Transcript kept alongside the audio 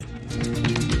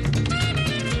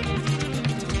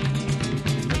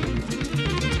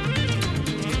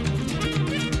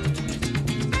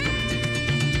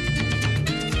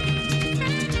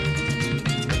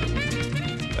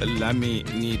nami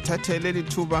ngithathele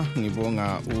lithuba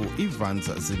ngibonga uIvan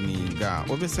Zazinika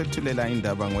obesethulela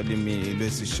indaba ngolimi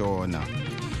lwesishona.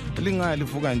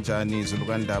 Lingalivuka njani izulu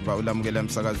kaNdaba ulamukela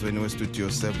emsakazweni westudio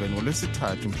 7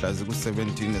 ngolwesithathu mhla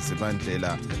ku-17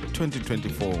 Zibandlela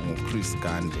 2024 nguChris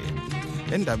Gande.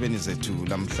 Endabeni zethu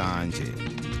lamhlanje,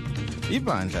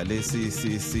 ibandla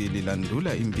le-CCC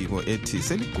lilandula imbiko ethi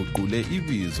seliguqule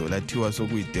ibizo lathiwa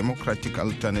sokuyi-Democratic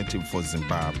Alternative for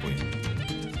Zimbabwe.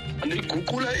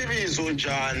 Liguqula ibizo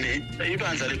njani?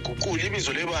 Ibandla liguqula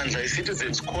ibizo lebandla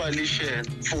i-Citizens Coalition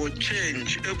for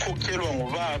Change ekhokhelwa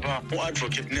ngubaba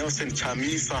u-Advocate Nelson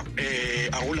Chamisa.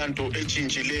 Akulanto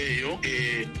etshintshileyo.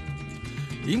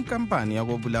 Inkampani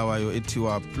yakobulawayo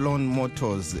ethiwa Plon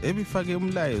Motors ebifake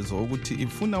umlayezo ukuthi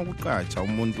ifuna ukuqatsha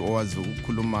umuntu owazi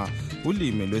ukukhuluma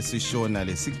ulimi lwesishona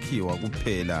lesikhiwa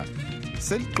kuphela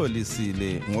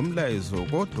selixolisile ngomlayezo,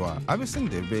 kodwa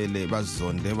abesindebele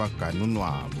bazonde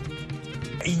baganunwabo.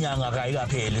 Inyanga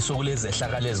kayikapheli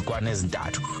sokulezehlakalo ezikwana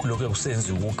ezintathu kulokho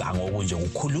kusenziwa ukuganga okunje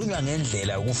kukhulunywa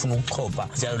ngendlela yokufuna ukuchopha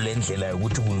njalo lendlela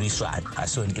yokuthi kulwiswane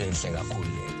asonto enhle kakhulu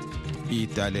leyo.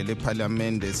 Idale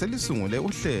leParliament selisungule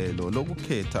uhlelo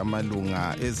lokukhetha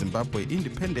amalunga eZimbabwe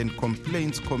Independent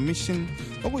Complaints Commission,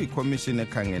 okuyikommission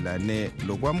ekhangelane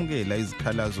lokwamukela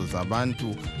izikhalazo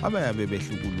zabantu abayabe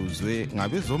behlukuluzwe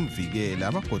ngabezomvikela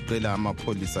abagoqela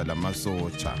amapholisa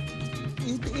lamasotsha.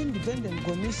 I-Independent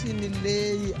Commission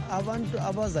leyi abantu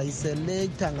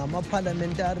abazayiselecta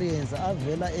ngama-parliamentarians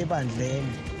avela ebandleni,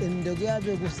 and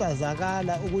kuyabe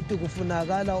kusazakala ukuthi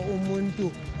kufunakala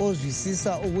umuntu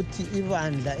ozwisisa ukuthi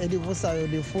ibandla elibusayo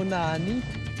lifunani.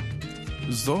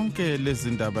 Zonke lezi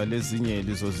ndaba lezinye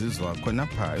lizozizwa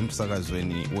khonapha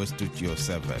emsakazweni westudio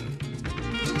 7.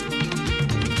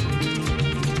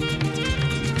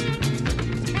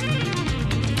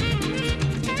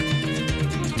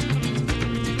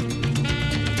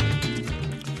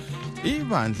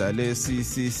 Ibandla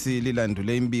le-CCC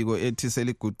lilandule imbiko ethi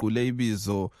seliguqule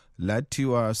ibizo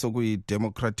lathiwa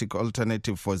sokuyi-Democratic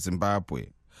Alternative for Zimbabwe.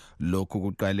 Lokhu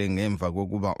kuqale ngemva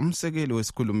kokuba umsekeli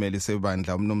wesikhulumeli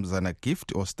sebandla umnumzana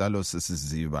Gift Ostalos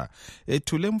Siziba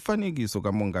ethule umfanekiso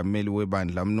kamongameli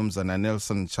webandla umnumzana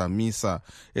Nelson Chamisa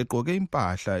egqoke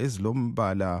impahla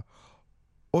ezilombala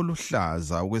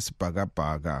oluhlaza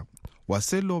okwesibhakabhaka.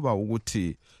 Waseloba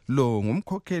ukuthi lo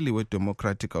ngumkhokheli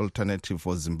we-Democratic Alternative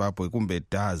for Zimbabwe kumbe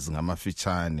DAZ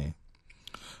ngamafitshane.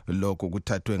 Lokho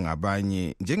kuthathwe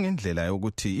ngabanye njengendlela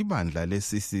yokuthi ibandla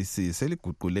le-CCC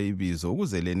seliguqule ibizo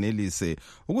ukuze lenelise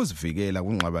ukuzivikela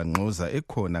kungxabangxoza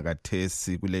ekhona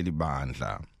kathesi kuleli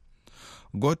bandla.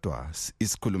 Kodwa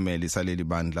isikhulumeli saleli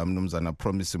bandla umnumzana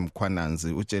Promise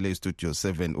Mkhwananzi utshele istudio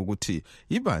 7 ukuthi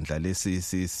ibandla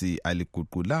le-CCC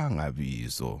aliguqulanga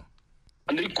bizo.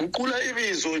 Liguqula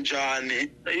ibizo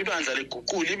njani? Ibandla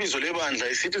liguqula ibizo lebandla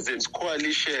i-Citizens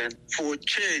Coalition for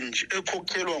Change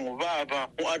ekhokhelwa ngubaba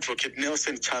u-Advocate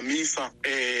Nelson Chamisa.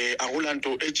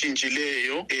 Akulanto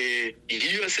etshintshileyo.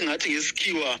 Yiyo singathi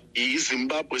ngesikhiwa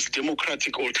i-Zimbabwe's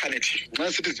Democratic Alternative.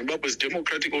 Nxa sithi Zimbabwe's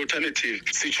Democratic Alternative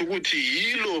sitsho ukuthi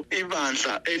yilo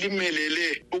ibandla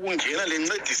elimelele ukungena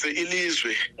lencedise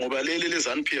ilizwe ngoba leli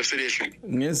le-ZANU-PF selehle.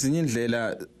 Ngezinye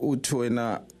indlela uthi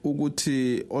wena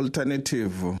ukuthi alternative,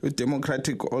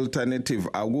 i-Democratic Alternative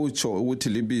akutsho ukuthi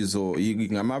libizo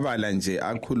ngamabala nje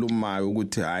akhulumayo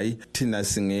ukuthi hayi thina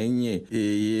singenye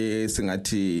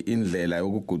singathi indlela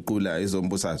yokuguqula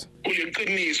ezombusazwe.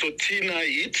 Kuliqiniso thina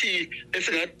yithi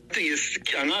esingathi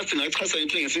angathi ngachasa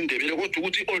into ngesindebele kodwa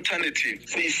ukuthi alternative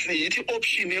siyithi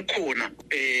option ekhona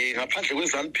ngaphandle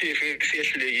kweZANU-PF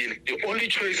siyehlulekile. The only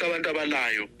choice abantu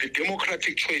abalayo, the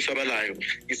democratic choice abalayo,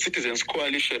 i-Citizens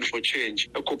Coalition for Change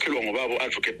ekhokhelwa ngobaba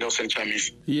Advocate Nelson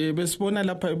Chamisa. Besibona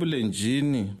lapha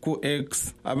ebulenjini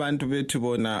ku-X abantu bethu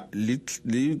bona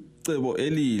licebo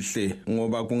elihle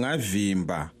ngoba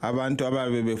kungavimba abantu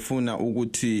ababe befuna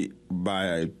ukuthi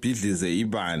babhidlize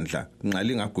ibandla nxa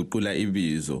lingaguqula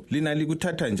ibizo. Lina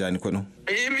likuthatha njani khona?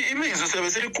 Ibizo sabe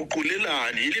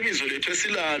seliguqulelani, ilibizo lethu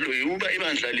esilalo yuba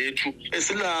ibandla lethu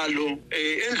esilalo.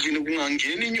 Endlini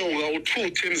kungangena inyoka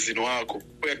uthuthe emzini wakho,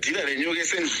 uyadila lenyoka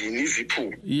esendlini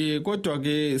iziphume. Kodwa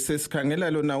ke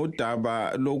sesikhangela lona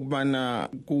udaba lokubana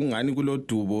kungani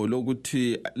kulodubo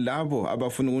lokuthi labo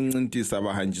abafuna ukuncintisa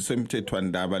abahanjiswe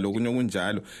emthethwandaba lokunye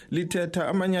kunjalo. Lithetha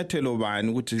amanyathelo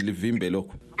bani ukuthi livimbe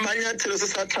lokho? amanyathelo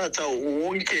sesathatha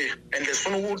wonke and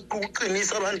sifuna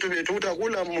ukuqinisa abantu bethu ukuthi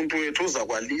akula muntu wethu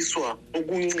uzakwaliswa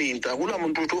ukuncinta, akula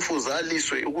muntu wethu ofuze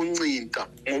aliswe ukuncinta,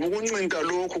 ngoba ukuncinta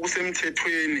lokho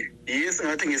kusemthethweni. Yes,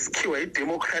 ngathi ngesikhiwa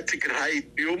i-democratic right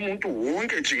yomuntu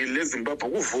wonke jikelele eZimbabwe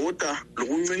ukuvota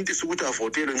lokuncintisa ukuthi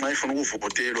avotelwe nxa efuna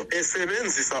ukuvotelwa,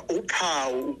 esebenzisa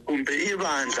uphawu kumbe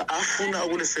ibandla afuna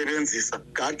ukulisebenzisa.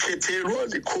 Kakhethelwa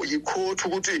yikhothu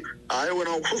ukuthi hayi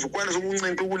wena ukufuza ukwanisa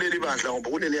ukuncinta kuleli bandla ngoba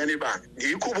kuleliyani ibandla.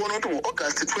 Ngikho ubona ukuthi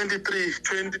ngo-August 23,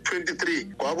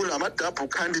 2023 kwakulama-double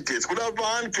candidates,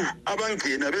 kulabantu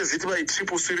abangena bezithi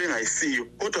bayi-triple C bengayisiyo,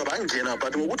 kodwa bangena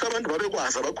but ngokuthi abantu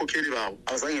babekwazi abakhokheli babo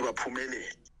abazange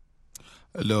baphumelele.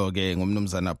 Lo-ke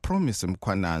ngumnumzana Promise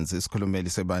Mkhwananzi, isikhulumeli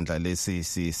sebandla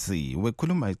le-CCC,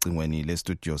 wekhuluma ecingweni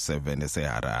le-Studio 7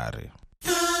 eseHarare. The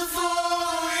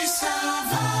Voice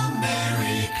of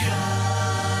America,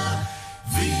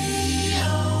 VOA.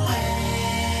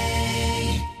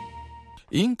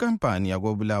 Inkampani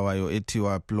yakobulawayo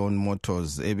ethiwa Plon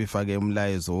Motors ebifake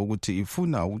umlayezo wokuthi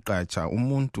ifuna ukuqatsha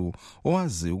umuntu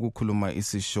owazi ukukhuluma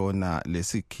isishona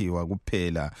lesikhiwa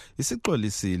kuphela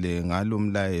isixolisile ngalo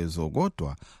mlayezo,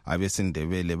 kodwa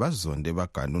abesindebele bazonde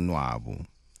baganunwabo.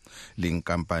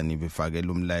 Linkampani bifake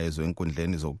lumlayezo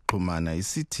enkundleni zokuxhumana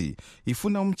isithi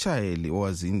ifuna umtshayeli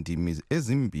owazi indimi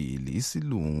ezimbili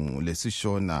isilungu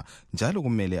lesishona njalo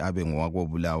kumele abe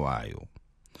ngowakobulawayo.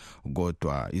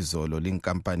 Kodwa izolo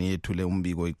linkampani yethule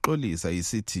umbiko ixolisa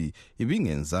isithi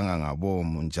ibingenzanga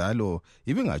ngabomu njalo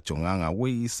ibingajonganga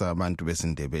ukuyisa abantu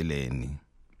besindebeleni.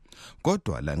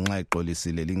 Kodwa lanxa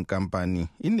ixolisile linkampani,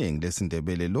 iningi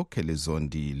lesindebele lokhe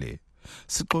lezondile.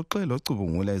 Sixoxele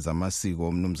ocubungula ezamasiko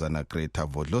umnumzana Greta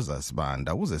Vodloza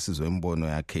Sibanda ukuze sizwe imbono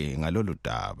yakhe ngalolu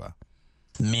daba.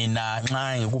 Mina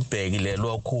nxa ngikubhekile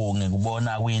lokhu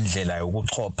ngikubona kuyindlela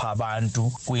yokuchopha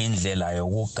abantu, kuyindlela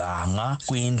yokuganga,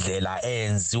 kuyindlela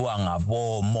enziwa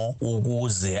ngabomo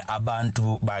ukuze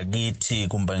abantu bakithi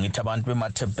kumbe ngithi abantu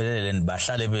bemathebeleni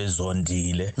bahlale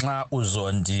bezondile. Nxa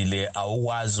uzondile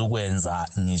awukwazi ukwenza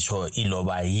ngisho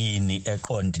iloba yini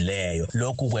eqondileyo.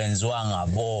 Lokhu kwenziwa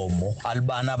ngabomo.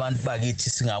 Alibana abantu bakithi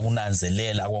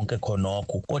singakunanzelela konke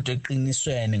khonokho, kodwa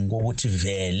eqinisweni ngokuthi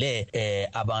vele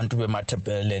abantu bemathebeleni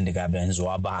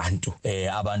kabenziwa abantu.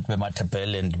 Abantu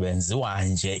bemathebeleni benziwa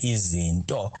nje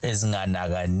izinto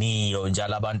ezinganakaniyo,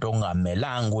 njalo abantu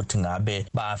ongamelanga ukuthi ngabe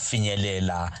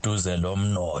bafinyelela duze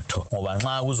lomnotho, ngoba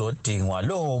nxa kuzodingwa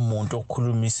lowo muntu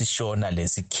okhuluma isishona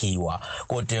lesikhiwa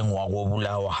kodwa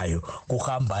engwakobulawayo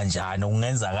kuhamba njani,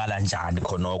 kungenzakala njani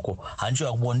khonokho. Hanjwe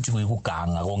yakubona ukuthi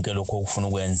kuyikuganga konke lokho okufuna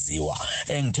ukwenziwa.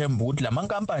 Engithemba ukuthi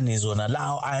lamankampani zona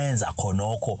lawo ayenza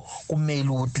khonokho kumele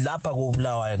ukuthi lapha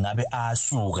kobulawayo ngabe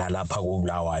suka lapha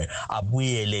kobulawayo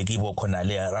abuyele kibo khona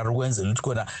le ukwenzela ukuthi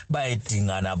khona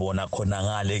bayedingana bona khona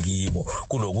ngale kibo,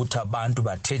 kulokuthi abantu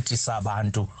bathethisa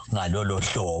abantu ngalolo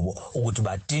hlobo ukuthi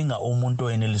badinga umuntu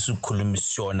oyenelisa ukukhuluma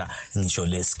isishona ngisho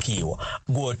lesikhiwa,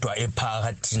 kodwa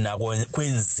ephakathina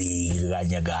kwenziki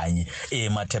kanye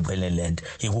emathebeleland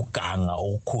ikuganga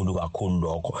okukhulu kakhulu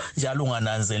lokho. Njalo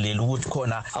ungananzeleli ukuthi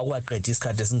khona akwaqedisa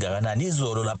isikhathi esingakanani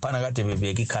izolo laphana kade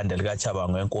bebeka ikhanda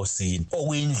likaChabango enkosini,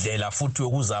 okuyindlela futhi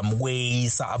yokuzama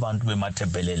ukweyisa abantu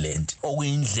bemathebeleland,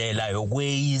 okuyindlela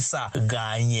yokweyisa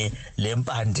kanye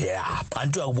lempande yabo.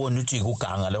 Abantu yakubona ukuthi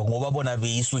ikuganga lokho ngoba bona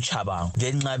beyisa uChabango,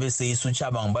 ngenxa beseyisa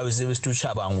uChabango babe sebesithi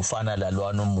uChabango ufana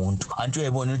lalwana umuntu. Abantu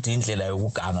uyayibona ukuthi indlela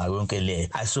yokuganga yonke leyo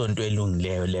asonto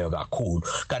elungileyo leyo kakhulu.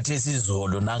 Kathi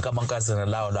sizolo nanka amankazana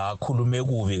lawo la akhulume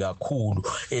kubi kakhulu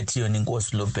ethi yona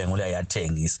inkosi loBhengu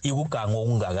uyayathengisa. Ikuganga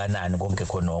okungakanani konke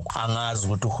khonokho. Angazi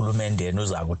ukuthi uhulumende yena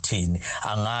uzakuthini,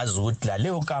 angazi ukuthi la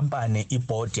leyo kampani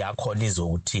iboard yakhona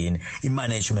izokuthini,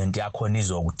 imanagement yakhona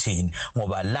izokuthini,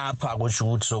 ngoba lapha kusho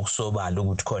ukuthi sokusobala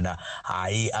ukuthi khona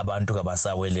hayi abantu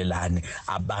kabasawelelani,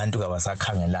 abantu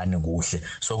kabasakhangelani kuhle.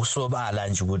 Sokusobala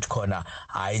nje ukuthi khona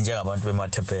hayi njengabantu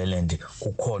bemathebeleland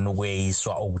kukhona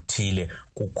ukweyiswa okuthile,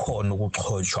 kukhona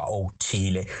ukuxhotshwa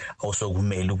okuthile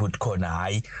osokumele ukuthi khona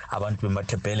hayi abantu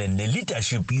bemathebeleland le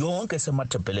leadership yonke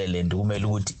semathebeleland kumele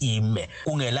ukuthi ime.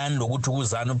 Kungelani lokuthi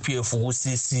kuzana uPF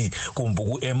kuCC kumbe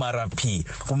kuMRP,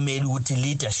 kumele ukuthi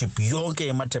leadership yonke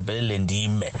emathebeleland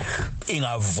ime,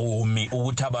 ingavumi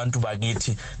ukuthi abantu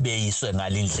bakithi beyiswe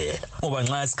ngalindlela. Ngoba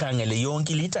nxa sikhangele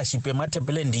yonke leadership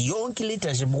emathebeleland, yonke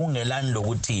leadership kungelani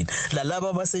lokuthini lalabo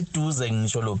abaseduze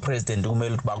ngisho lo president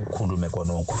kumele ukuthi bakukhulume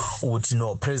khonokho ukuthi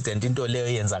no president into leyo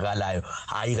yenzakalayo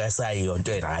hayi kasayiyo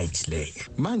into right leyo.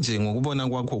 Manje ngokubona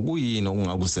kwakho kuyini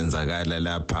okungakusenzakala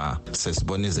lapha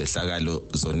sesibona izehlakalo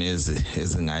zoneze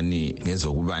ezingani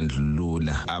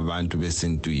ngezokubandlulula abantu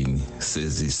besintwini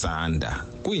sezisanda,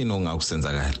 kuyini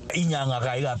ongakusenzakala? Inyanga inyanga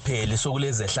kayikapheli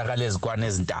sokulezehlakalo ezikwana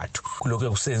ezintathu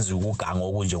kulokho kusenziwa ukuganga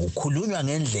okunje kukhulunywa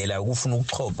ngendlela yokufuna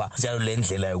ukuchopha njalo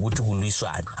lendlela yokuthi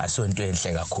kulwiswane asonto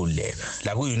enhle kakhulu leyo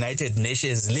la ku United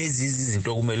Nations lezi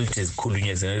izinto kumele ukuthi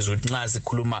zikhulunywe ukuthi nxa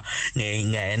sikhuluma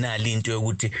ngena into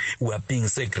yokuthi we are being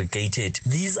segregated.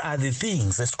 These are the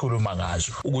things esikhuluma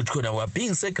ngazo ukuthi khona we are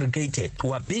being segregated,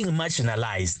 we are being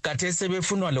marginalized. Kade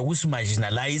sebefunwa lokusi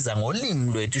marginalize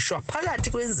ngolimi lwethu shwa phakathi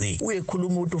kwenzeki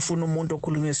uyekhuluma ukuthi ufuna umuntu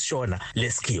okhuluma isishona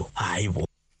lesikhiwo hayibo.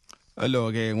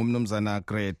 Lo ke ngumnumzana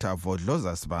Greta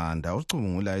Vodloza Sibanda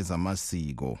ucubungula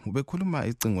ezamasiko ubekhuluma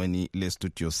icingweni le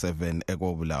Studio 7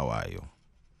 ekobulawayo.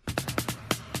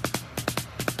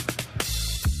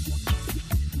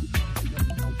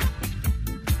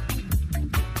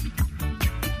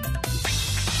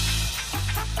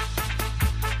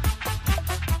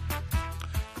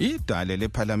 Idale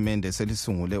leParliament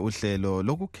selisungule uhlelo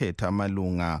lokukhetha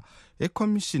amalunga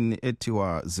eCommission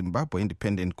ethiwa Zimbabwe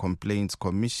Independent Complaints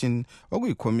Commission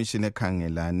okuyiCommission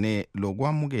ekhangelane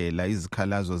lokwamukela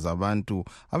izikhalazo zabantu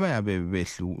abayabe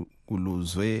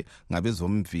behlukuluzwe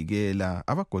ngabezomvikela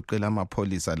abagoqela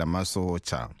amapholisa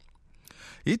lamasotsha.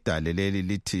 Idale leli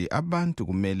lithi abantu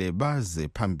kumele baze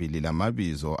phambili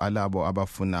lamabizo alabo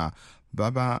abafuna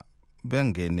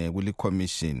bengene kuli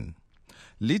commission.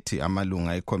 Lithi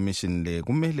amalunga eCommission le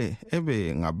kumele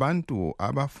ebe ngabantu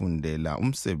abafundela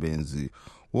umsebenzi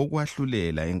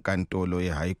wokwahlulela enkantolo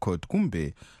yeHigh Court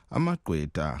kumbe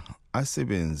amagqwetha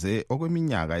asebenze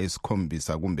okweminyaka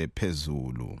esikhombisa kumbe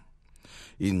phezulu.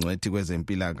 Ingcwethi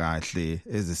kwezempilakahle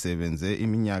ezisebenze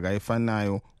iminyaka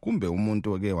efanayo kumbe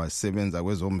umuntu oke wasebenza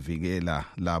kwezomvikela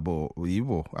labo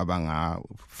yibo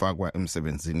abangafakwa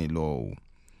emsebenzini lowo.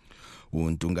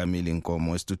 Untungamili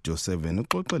Nkomo Studio 7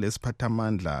 uxoxele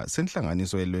isiphathamandla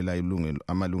senhlanganiso elwela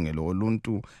amalungelo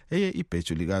oluntu eye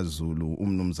ibheju likaZulu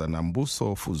umnumzana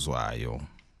Mbuso Fuzwayo.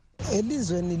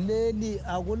 Elizweni leli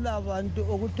akulabantu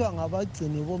okuthiwa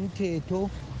ngabagcini bomthetho.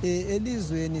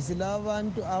 Elizweni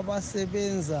silabantu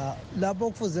abasebenza lapho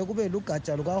kufuze kube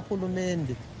lugatsha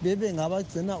lukahulumende bebe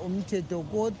ngabagcina umthetho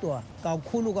kodwa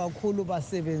kakhulu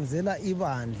basebenzela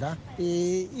ibandla.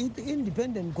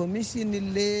 Independent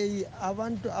Commission leyi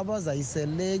abantu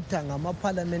abazayiselecta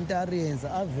ngama-parliamentarians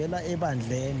avela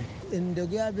ebandleni.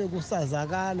 Kuyabe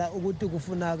kusazakala ukuthi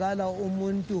kufunakala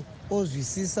umuntu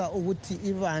ozwisisa ukuthi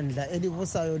ibandla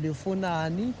elibusayo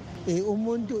lifunani.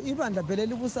 Umuntu ibandla phela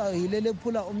elibusayo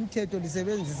yilelephula umthetho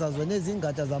lisebenzisa zona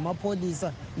ezingatsha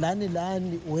zamapholisa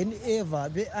lani whenever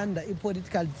be under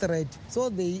political threat.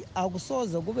 So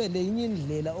akusoze kube lenye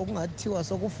indlela okungathiwa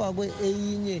sokufakwe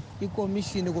eyinye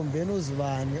iCommission kumbe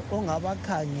uzibane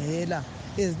ongabakhangela.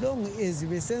 As long as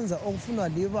besenza okufunwa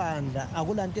libandla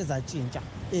akulanto ezatshintsha.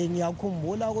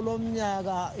 Ngiyakhumbula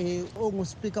kulomnyaka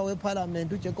onguSpeaker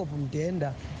weParliament uJacob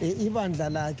Mdenda ibandla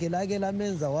lakhe lake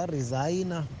lamenza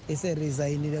waresigna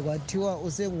eseresignile kwathiwa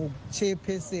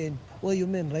usengu-chairperson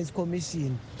we-Human Rights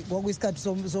Commission.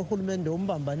 Kwakuyisikhathi sohulumende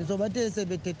umbambaniso bathe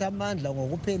sebethethe amandla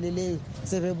ngokupheleleyo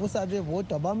sebebusa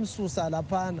bebodwa bamsusa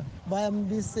laphana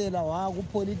bayambisela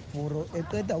wakuPolitburo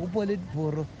eqeda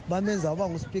kuPolitburo bamenza waba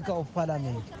nguSpeaker of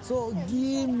Parliament. So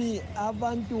kimi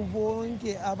abantu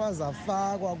bonke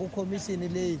abazafakwa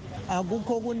kuCommission leyi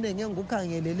akukho kunenge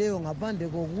ngikukhangeleleyo ngaphandle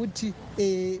kokuthi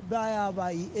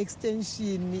bayaba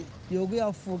yi-extension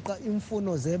yokuyafuqa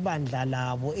imfuno zebandla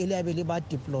labo eliyabe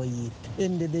libadeployile,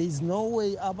 and there is no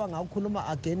way abangakhuluma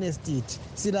against it.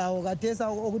 Silawo kathesa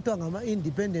okuthiwa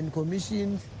ngama-independent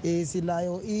commission,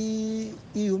 silayo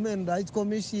i-Human Rights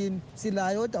Commission,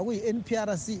 silayo kodwa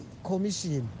kuyi-NPRC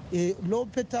commission. Lo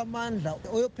phethe amandla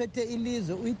oyophethe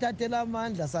ilizwe uyithathela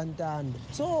amandla santando.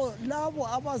 So labo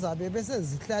abazabe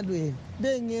besezihlalweni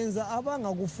bengenza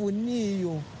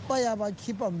abangakufuniyo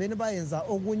bayabakhipha mbeni bayenza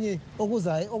okunye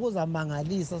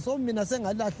okuzamangalisa. So mina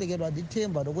sengalahlekelwa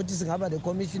lithemba lokuthi singaba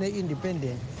le-commission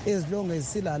e-independent as long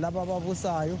as silalabo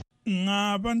ababusayo.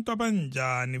 Ngabantu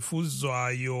abanjani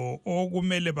Fuzwayo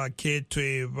okumele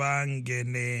bakhethwe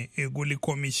bangene kuli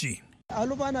commission?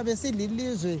 Alubana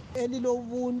besililizwe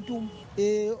elilobuntu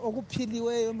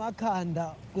okuphiliweyo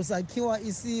emakhanda kusakhiwa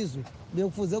isizwe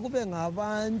bekufuze kube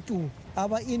ngabantu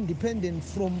aba-independent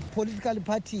from political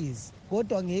parties.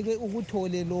 Kodwa ngeke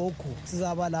ukuthole lokho,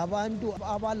 sizaba labantu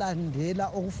abalandela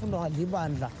okufunwa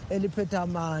libandla eliphethe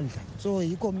amandla. So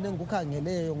yikho mina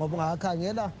ngikukhangeleyo ngoba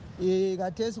ngakhangela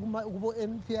kathesi kubo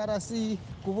NPRC,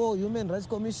 kubo Human Rights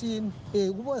Commission,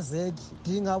 kubo ZEC,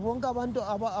 dinga bonke abantu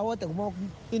awada kuma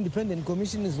independent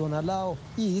commission zona lawo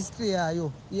ihistory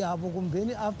yayo yabo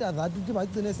kumbeni after that ukuthi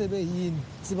bagcine sebeyini.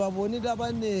 Sibabonile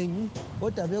abanengi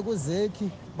kodwa beku ZEC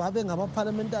babe ngama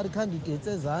parliamentary candidates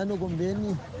ezano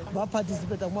kumbeni ba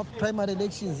participate kuma primary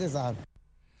elections ezabo.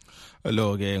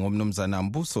 Lo ke ngomnumzana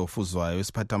Mbuso Fuzwayo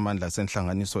isiphathamandla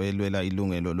senhlanganiso elwela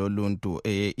ilungelo loluntu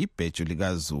ibheju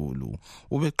likaZulu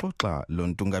ubexoxa lo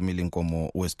ntungameli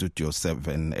inkomo weStudio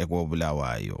 7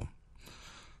 ekobulawayo.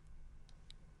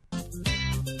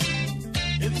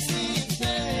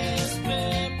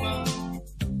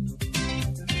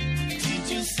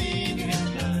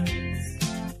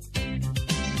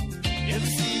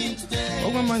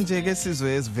 Okwamanje ke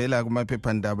sizwe esivela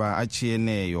kumaphephandaba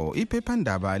achiyeneyo.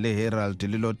 Iphephandaba leHerald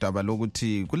lilodaba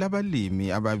lokuthi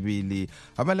kulabalimi ababili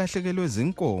abalahlekelwe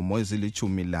izinkomo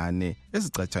ezili-14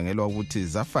 ezicatshangelwa ukuthi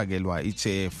zafakelwa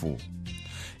ichefu.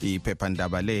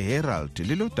 Iphephandaba leHerald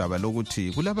lilodaba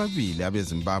lokuthi kulababili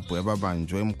abeZimbabwe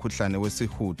ababanjwe umkhuhlane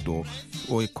wesihudo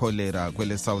owekolera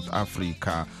kwele South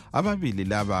Africa. Ababili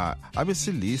laba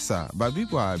abesilisa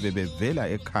babikwa bebevela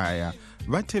ekhaya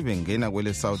bathe bengena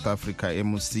kwele South Africa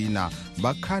eMusina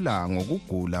bakhala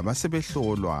ngokugula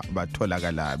basebehlolwa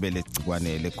batholakala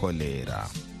belegcikwane lekolera.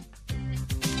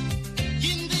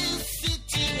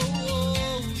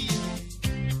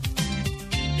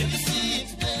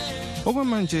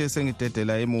 Okwamanje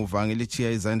sengidedela emuva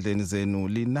ngilichiya izandleni zenu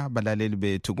lina balaleli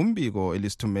bethu kumbiko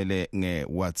elisithumele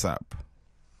ngeWhatsApp.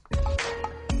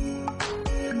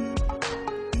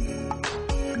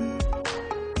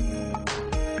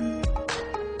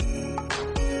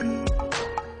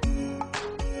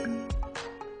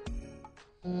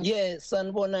 Yes,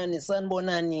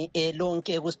 sanibonani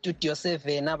lonke ku Studio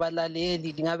 7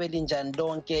 abalaleli lingabe linjani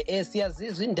lonke.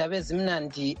 Siyazizwa indaba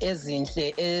ezimnandi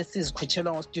ezinhle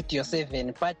esizikhutshelwa ngo Studio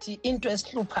 7 but into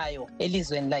esihluphayo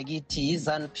elizweni lakithi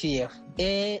iZANU-PF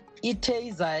ithe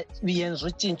iza yenza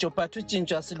utshintsho but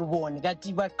utshintsho asiluboni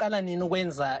kanti baqala nini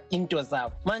ukwenza into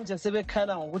zabo. Manje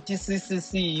sebekhala ngokuthi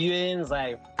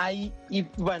siyenzayo ayi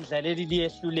ibandla leli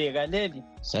liyehluleka leli.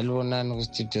 Salibonani ku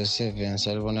Studio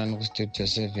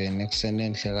 7 ekuseni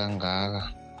enhle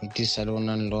kangaka. Ithi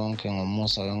salibonani lonke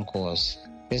ngomusa wenkosi.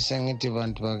 Bese ngithi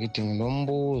bantu bakithi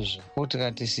nginombuzo ukuthi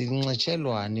kade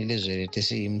sincetshelwani lezwe lethu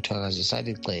siyimthwakazi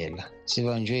salicela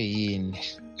sibanjwe yini.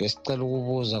 Ngesicela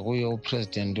ukubuza kuye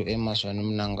uPresident Emerson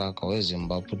Mnangagwa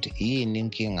weZimbabwe ukuthi yini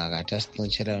inkinga kade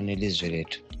asincetshela yona ilizwe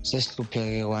lethu.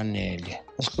 Sesihlupheke kwanele.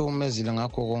 Sihlukumezile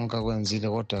ngakho konke akwenzile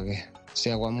kodwa ke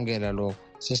siyakwamukela lokho.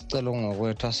 Sesicela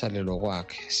ngokwethu asalelo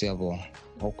kwakhe siyabonga.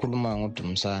 Okhuluma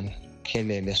ngoDumsana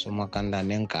Khelele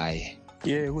Somakandane enkaye.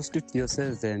 Ku Studio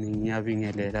 7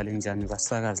 ngiyabingelela linjani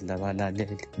basakazi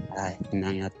labalaleli. Hayi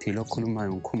mina ngiyaphila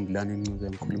okhulumayo ngikhumbulana incube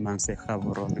ngikhuluma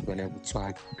ngiseHaburoni kwele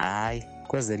Botswana. Hayi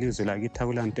kwezelizwe lakithi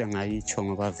akulanto engayitsho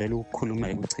ngoba vele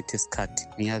ukukhuluma ukuchitha isikhathi.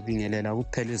 Ngiyabingelela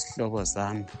kuphela izihlobo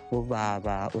zami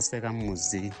ubaba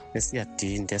usekaMuzi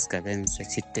esiyadinda esigabeni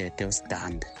seChitete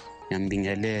uSidambe.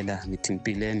 Ngiyambingelela ngithi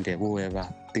impilende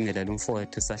kuweba bingelela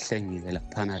umfowethu esahlengile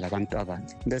laphana labantu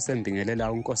abathi. Bese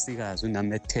ngibingelela unkosikazi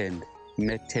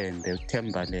uNamethembe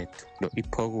uThemba lethu lo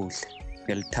iphokuhle.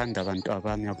 Ngiyalithanda abantu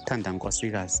abami akuthanda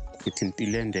nkosikazi ngithi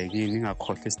impilende kini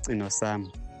ngakhohle isicino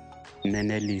sami.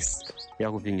 Menelisi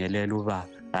yakubingelela ubaba.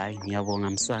 Hayi ngiyabonga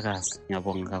mswakazi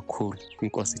ngiyabonga kakhulu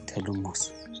inkosi ithela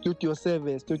umusa. Studio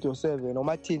 7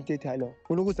 noma thinti thalo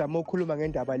unukuzama ukukhuluma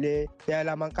ngendaba le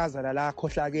yalamankazana la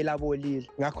khohlakela bolile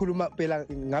ngakhuluma phela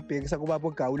ngabhekisa kubaba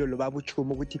uGawulo lo baba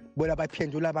uChuma ukuthi bona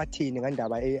baphendula bathini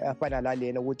ngendaba afana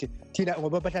lalena ukuthi thina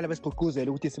ngoba bahlala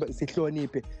besigqugquzela ukuthi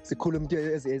sihloniphe sikhulume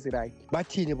into eziright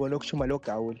bathini bona ukuChuma lo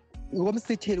Gawulo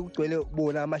ngomsitheli ugcwele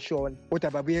bona amashona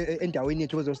kodwa babuye endaweni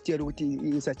yethu bezositshela ukuthi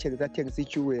isathengisa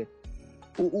ijuwe.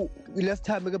 Last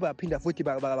time ke baphinda futhi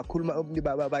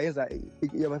bakhuluma bayenza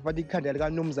yabafana ikhanda lika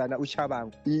Nomzana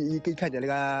uShabangu ikhanda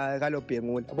lika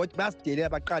Kalobhengula but basidelela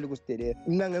baqala ukusidelela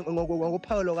mina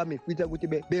ngokuphakelo kwami mfitha ukuthi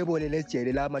bebone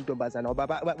lejele la amantombazana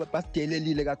ngoba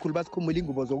basidelelile kakhulu basikhumbula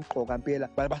ingubo zokugqoka impela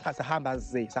basahamba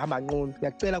sahamba nqunu.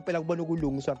 Ngiyacela kuphela kubona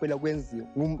ukulungiswa phela kwenziwa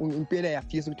impela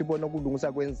yafisa ukuthi ubone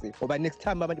ukulungiswa kwenziwa ngoba next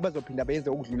time abantu bazophinda bayenze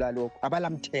ukudlula lokho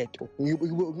abalamthetho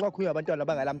ngakho abantwana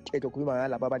abangalamthetho khuluma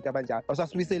ngalabo abantu abanjalo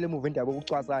sasibisele emuva indaba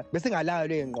yokucwasana bese ngalayo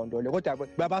le ngqondo le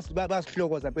kodwa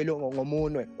basihlokoza phela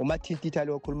ngomunwe umathintitha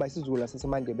lo khuluma isiZulu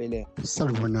saseMandebeleni.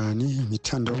 Sanibonani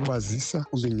ngithanda ukwazisa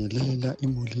ubingelela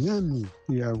imuli yami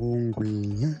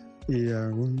iyakungwinya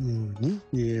iyakunoni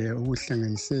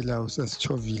ukuhlanganisela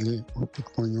usasichovile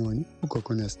uBhonyoni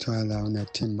ugogo Nasithwala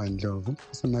uNathemba Ndlovu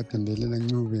uSemadembelela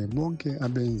Ncube bonke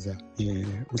abenza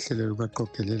uhlelo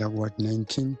lukaqogelela kuWard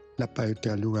 19 lapha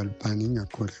eDaluka Lupani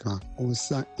ngakhohlwa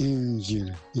usa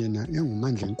Angel yena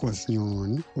engumandla inkosi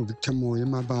Nyoni uVictor Moyo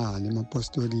eMabala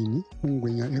eMapostolini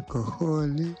ungwenya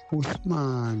eGohole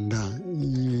uSmanda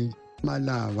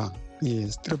Malava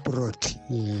Strip Road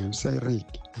Sayrik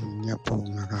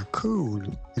ngiyabonga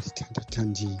kakhulu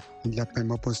elithandathandile ngilapha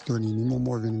emapostolini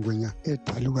imomoveni ngwenya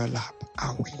ethaluka lapha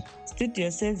awe Studio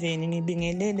 7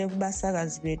 ngibingelele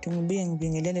kubasakazi bethu ngibuye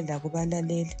ngibingelele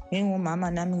lakubalaleli.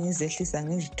 Ngingumama nami ngizehlisa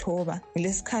ngizithoba.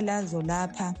 Ngilesikhalazo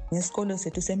lapha ngesikolo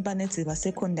sethu seMpanedziba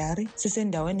Secondary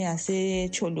sisendaweni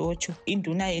yaseCholocho.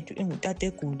 Induna yethu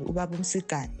ingutategulu ubaba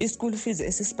uMsigani. Ischool fees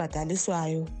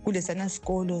esisibhadaliswayo kulesana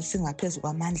sikolo singaphezulu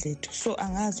kwamandla ethu. So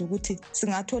angazi ukuthi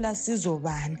singathola sizo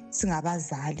bani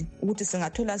singabazali. Ukuthi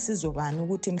singathola sizo bani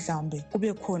ukuthi mhlawumbe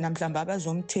kube khona mhlawumbe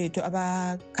abazomthetho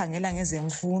abakhangela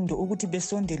ngezemfundo ukuthi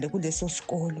besondele kuleso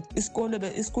sikolo.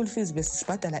 School fees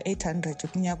besibhadala 800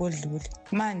 kunyaka odlule.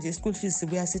 Manje school fees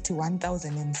sibuya sithi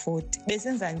 1040.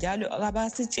 Besenza njalo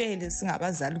abasitshele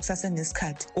singabazali kusase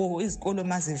nesikhathi. Izikolo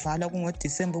mazivala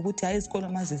kungoDisemba ukuthi hayi izikolo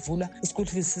mazivulwa school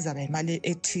fees sizaba imali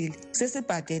ethile.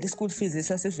 Sesibhadela school fees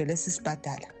esasivele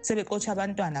sisibhadala. Sebexotsha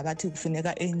abantwana bathi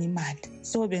kufuneka enye imali.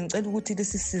 So bengicela ukuthi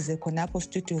lisisize khonapho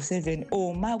Studio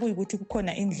 7 ma kuyikuthi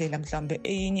kukhona indlela mhlawumbe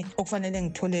eyinye okufanele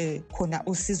ngithole khona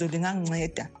usizo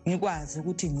linganginceda ngikwazi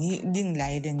ukuthi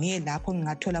ngingilayele ngiye lapho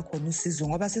ngingathola khona usizo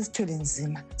ngoba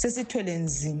sesithwele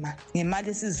nzima ngemali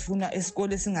esizifuna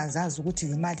esikole singazazi ukuthi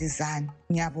imali zani.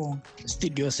 Ngiyabonga.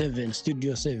 Studio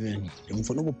 7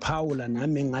 ngifuna ukuphawula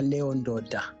nami ngaleyo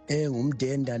ndoda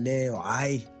engumdenda leyo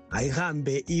hayi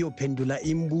ayihambe iyophendula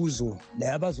imibuzo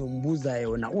la abazombuza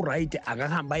yona uright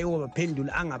akahamba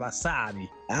ayobaphendula angabasabi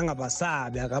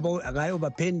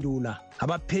akayobaphendula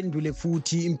abaphendule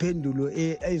futhi impendulo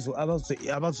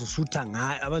abazosutha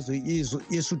ngayo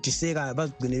abazoyesuthiseka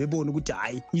abazigcine bebona ukuthi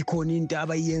hayi ikhona into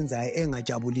abayenzayo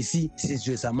engajabulisi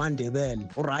sizwe zamaNdebele.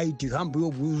 Uright hamba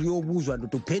uyobuzwa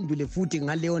ndoda uphendule futhi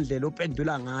ngaleyo ndlela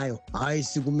ophendula ngayo. Hayi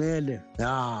sikumele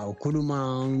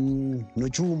ukhuluma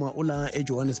noChuma ula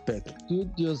eJohannesburg.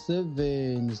 Studio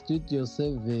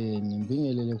 7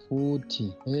 ngibingelele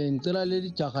futhi ngicela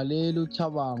leli jaha leli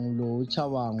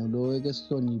uchabangu lo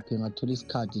ekesihloniphe ngathola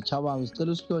isikhathi. Chabangu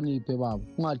sicela usihloniphe baba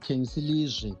ungathengisi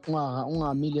ilizwe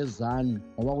ungamile ezanu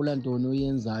ngoba kulantoni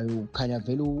oyenzayo ukhanya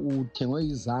vele uthengwe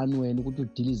izanu wena ukuthi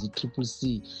udilize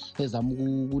iCCC ezama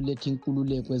ukuletha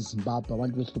inkululeko eZimbabwe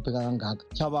abantu behlupheka kangaka.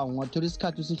 Chabangu ngathola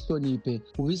isikhathi usihloniphe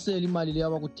ubisela imali leyo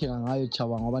abakuthenga ngayo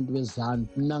Chabangu abantu bezanu.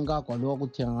 Umnankagwa lo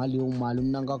wakuthenga ngaleyo mali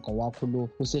umnankagwa wakho lo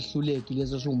usehlulekile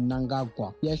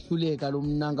sesungumnankagwa uyahluleka lo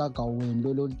mnankagwa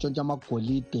wena lo ntshontsha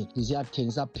amagolide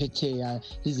ziyathengisa phetsheya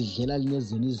izidlela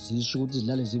linezeni izisho ukuthi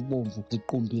zidlale zibomvu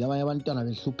ziqumbile abanye abantwana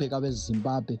behlupheka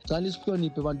beZimbabwe. Cala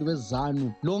isihloniphe abantu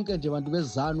bezanu lonke nje abantu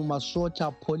bezanu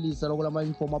masotsha polisa lokho lama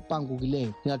uniform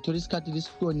apangukileyo ngiyathola isikhathi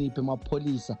lisihloniphe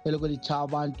mapholisa eloko lichaya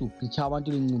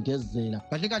abantu lincindezela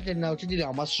kahle nayo uthile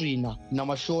ngamaswina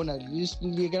namashona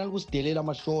lisikela ukusidelela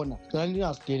amashona cala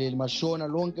lingasideleli mashona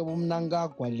lonke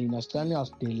bomnankagwa lina sicela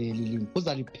lingasideleli lina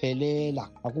uzaliphelela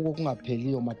akukho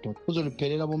kungapheliyo madoda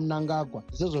uzoliphelela bomnankagwa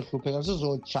sizozhlupheka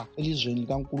sizotsha elizweni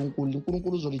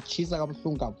likaNkulunkulu uzolichisa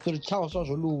kabuhlungu kabi uzolichawa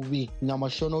swazolubi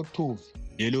namashona othuvi.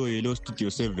 Hello Studio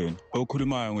 7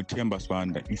 okhulumayo nguThemba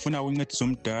Swanda. Ngifuna ukuncedisa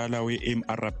umdala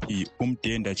weMRP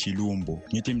umdenda Chilumbo.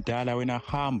 Ngithi mdala wena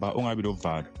hamba ungabi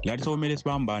lovalo. Lathi sokumele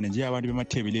sibambane nje abantu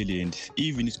bemathebeleleni.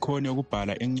 Even sikhone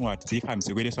ukubhala encwadi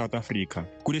sihambise kwele South Africa.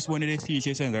 Kulesibonelo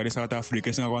esihle esenza kwele South Africa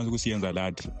esingakwazi ukusiyenza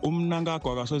lathi.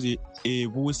 Umnankagwa akasoze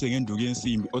ebuse ngenduku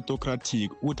yensimbi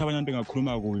autocratic ukuthi abantu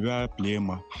bengakhuluma kubi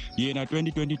bayablema. Yena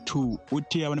 2022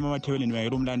 uthi abantu bemathebeleleni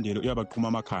bayelo umlandelo uyabaqhuma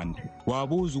amakhanda.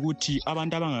 Wabuza ukuthi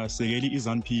abantu abangasekeli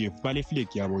iZANU-PF bale flag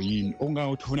yabo yini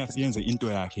okungathi ufuna siyenze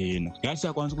into yakhe yena yathi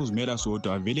yakwanza ukuzimela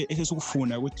sodwa vele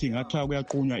esesukufuna ukuthi ngathiwa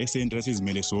kuyaqunywa esendra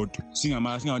sizimele sodwa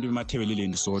singabantu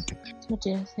bemathebeleleni sodwa.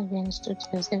 Studio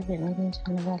 7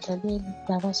 okunjani badlaleli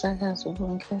labasakazi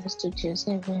bonke Studio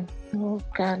 7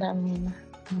 ukuqala mina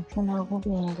ngifuna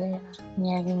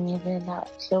ngiyabingelela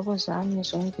hlobo zami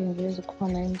zonke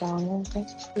ezikhona endaweni yonke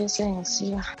bese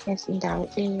ngisiya ezindawo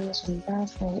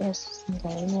eZimbabwe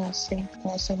ezindaweni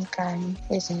yaseMkani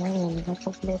ezinyangeni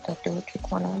lapho kuleda ukuthi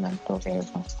khona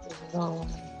amantobeko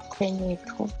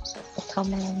kwenyethu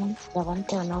sakhamana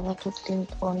labantwana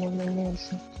abathuthintoni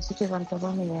eminenhle sithi bantu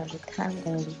bami ngiyazithanda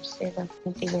ngibusela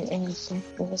impilo enhle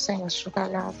bese ngisuka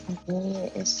lapho ngiye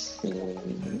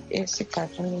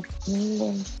esigabeni ngiye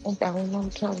endaweni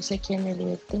okuthiwa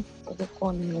kuseKeneledi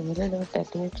ukukhona ngibingelele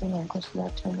udadewethu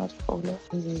uNkosikazi Thomas Polo,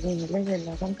 ngibingelele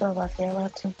labantwana bakhe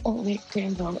abathi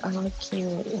uBithemba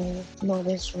akhiwe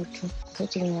eNobesuthu.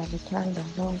 Futhi ngiyalithanda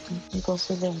lonke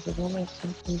inkosi lenze lemithi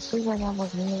ngisuka lapho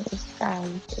ngelinye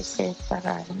isihlalo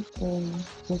esesakala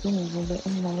ngibingelele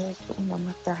umnawethu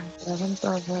uMamadala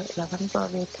labantwana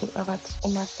bethu abathi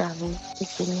uMadabu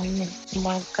igcinane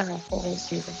umakala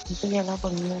oweziwe. Ngisuke lapho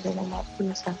ngibingelele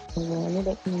amapisa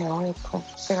ngibingelele umnawethu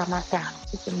sekaMadabu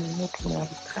futhi ngiyethu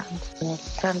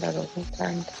ngiyalithanda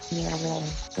lokuthanda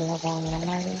ngiyabonga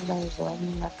naye ulayezi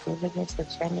wami ngabhele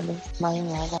bezetshanele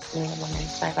mayengaka ngiyabonga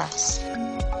umsakazi.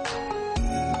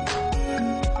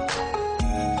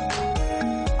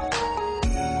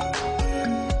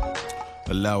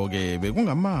 Lawo ke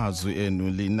bekungamazwi enu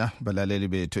lina balaleli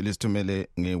bethu elisithumele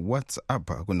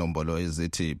ngeWhatsApp kunombolo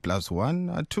ezithi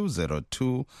 +1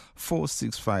 202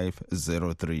 465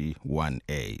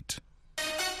 0318.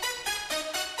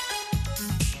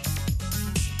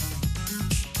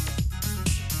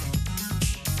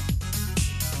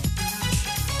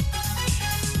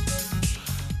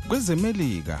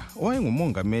 KwezeMelika,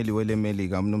 owayengumongameli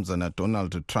weleMelika umnumzana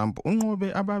Donald Trump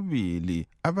unqobe ababili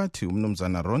abathi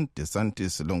umnumzana Ron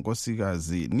DeSantis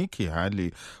lonkosikazi Nikki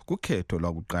Haley kukhetho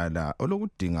lwakuqala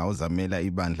olokudinga uzamela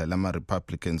ibandla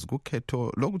lama-Republicans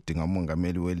kukhetho lokudinga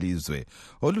umongameli welizwe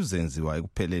oluzenziwa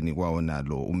ekupheleni kwawo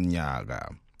nalo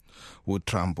umnyaka.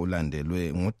 UTrump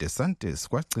ulandelwe nguDeSantis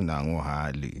kwagcina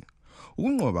ngoHaley.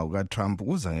 Ukunqoba kukaTrump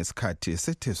kuza ngesikhathi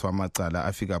esetheswa amacala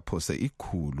afika phose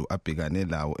 100 abhekane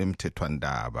lawo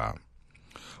emthethwandaba.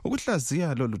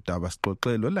 Ukuhlaziya lolu daba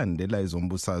sixoxelo landela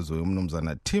izombusazwe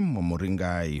yomnumzana Tim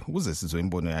Momoringai ukuze sizwe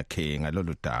imbono yakhe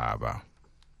ngalolu daba.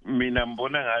 Mina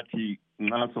mbona ngathi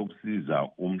nxa sokusiza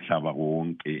umhlaba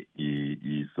wonke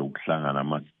isokuhlangana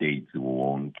ama-states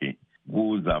wonke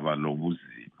kuzaba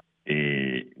lobuzima.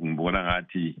 Ngibona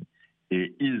ngathi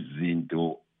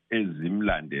izinto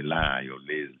ezimlandelayo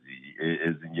lezi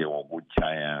ezinye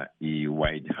ngokuchaya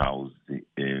iWhite House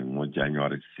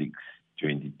ngoJanuary 6,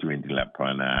 2020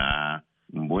 laphana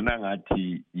ngibona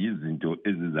ngathi izinto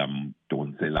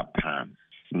ezizamdonsela phansi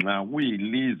nxa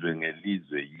kuyilizwe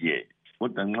ngelizwe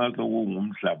kodwa nxa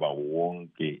sokungumhlaba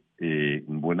wonke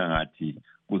ngibona ngathi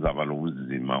kuzaba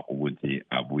lobuzima ukuthi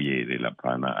abuyele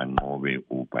laphana anqobe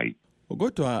uBiden.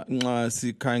 Kodwa nxa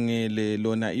sikhangele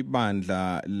lona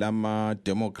ibandla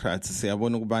lama-Democrats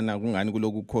siyabona ukubana kungani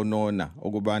kulokukhonona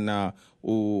ukubana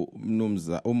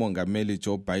umongameli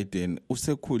Joe Biden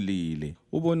usekhulile.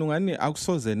 Ubona ungani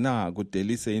akusoze na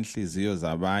kudelise inhliziyo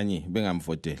zabanye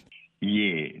bengamvoteli?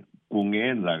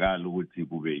 Kungenzakala ukuthi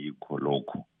kube yikho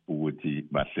lokho ukuthi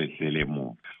bahlehlele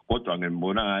emuva. Kodwa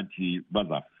ngibona ngathi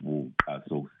bazafuqa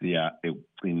sokusiya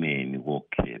ekugcineni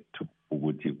kokhetho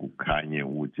ukuthi kukhanye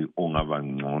ukuthi ongaba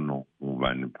ngcono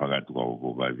ngubani phakathi kwabo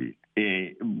bobabili.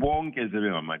 Bonke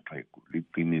sebengamaxhegu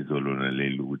liqiniso lona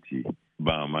leli ukuthi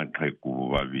bangamaxhegu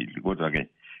bobabili. Kodwa ke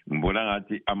ngibona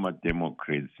ngathi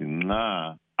ama-Democrats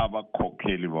nxa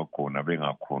abakhokheli bakhona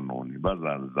bengakhononi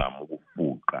bazazama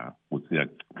ukufuqa kusiya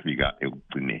kufika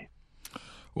ekugcineni.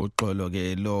 Uxolo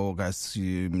ke lo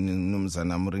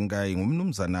kasimnumzana Moringai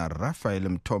ngumnumzana Raphael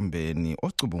Mthombeni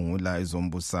ocubungula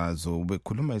izombusazo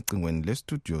ubekhuluma ecingweni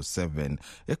leStudio 7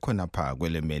 ekhona pha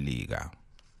kweleMelika.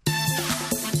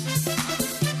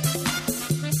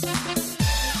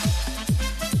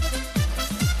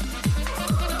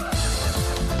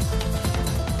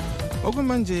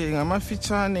 Okumanje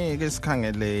ngamafitshane ke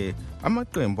sikhangele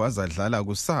amaqembu azadlala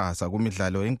kusasa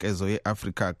kumidlalo yenkezo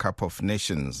yeAfrica Cup of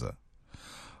Nations.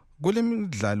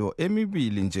 Kulemidlalo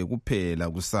emibili nje kuphela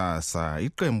kusasa.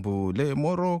 Iqembu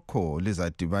leMorocco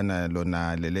lizadibana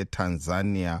lona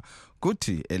leTanzania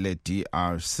kuthi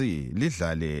eleDRC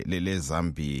lidlale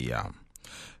leZambia.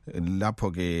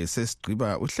 Lapho ke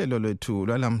sesigqiba uhlelo lwethu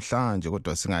lwalamhlanje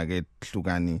kodwa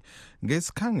singakehlukani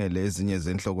ngesikhangele ezinye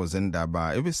zenhloko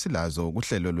zendaba ebesilazo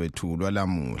kuhlelo lwethu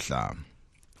lwalamuhla.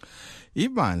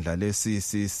 Ibandla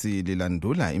leCCC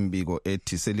lilandula imbiko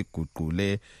ethi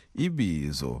seliguqule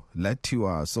ibizo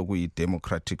lathiwa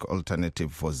sokuyi-Democratic Alternative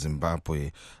for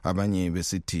Zimbabwe, abanye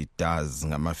besithi DAS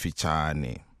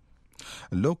ngamafitshane.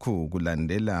 Lokhu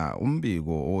kulandela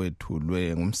umbiko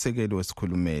owethulwe ngumsekeli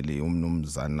wesikhulumeli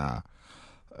umnumzana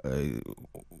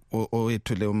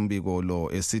owethule umbiko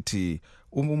lo esithi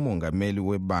umongameli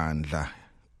webandla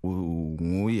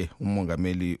nguye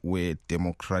umongameli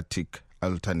we-Democratic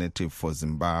Alternative for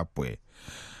Zimbabwe.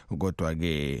 Kodwa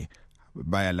ke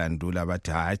bayalandula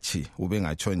bathi hachi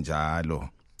ubengatsho njalo.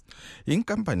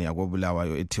 Inkampani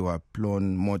yakobulawayo ethiwa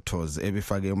Plon Motors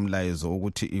ebifake umlayezo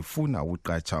ukuthi ifuna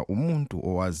ukuqatsha umuntu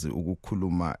owazi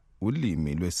ukukhuluma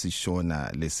ulimi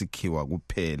lwesishona lesikhiwa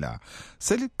kuphela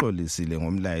selixolisile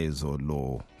ngomlayezo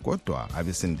lo, kodwa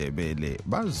abesindebele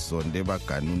bazonde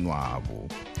baganunwabo.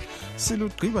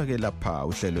 Silugqiba ke lapha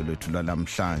uhlelo lwethu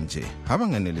lwalamhlanje.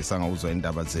 Abanganelisanga uzwa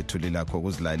indaba zethu lilakho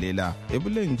kuzilalela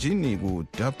ebulenjini ku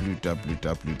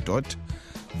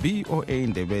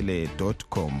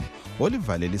www.voaindebele.com.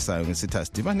 Olivalelisayo ngesithi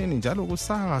asidibaneni njalo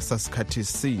kusasa sikhathi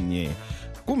sinye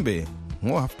kumbe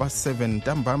ngo 7:30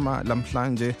 ntambama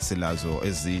lamhlanje silazo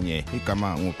ezinye.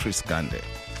 Igama nguChris Gande.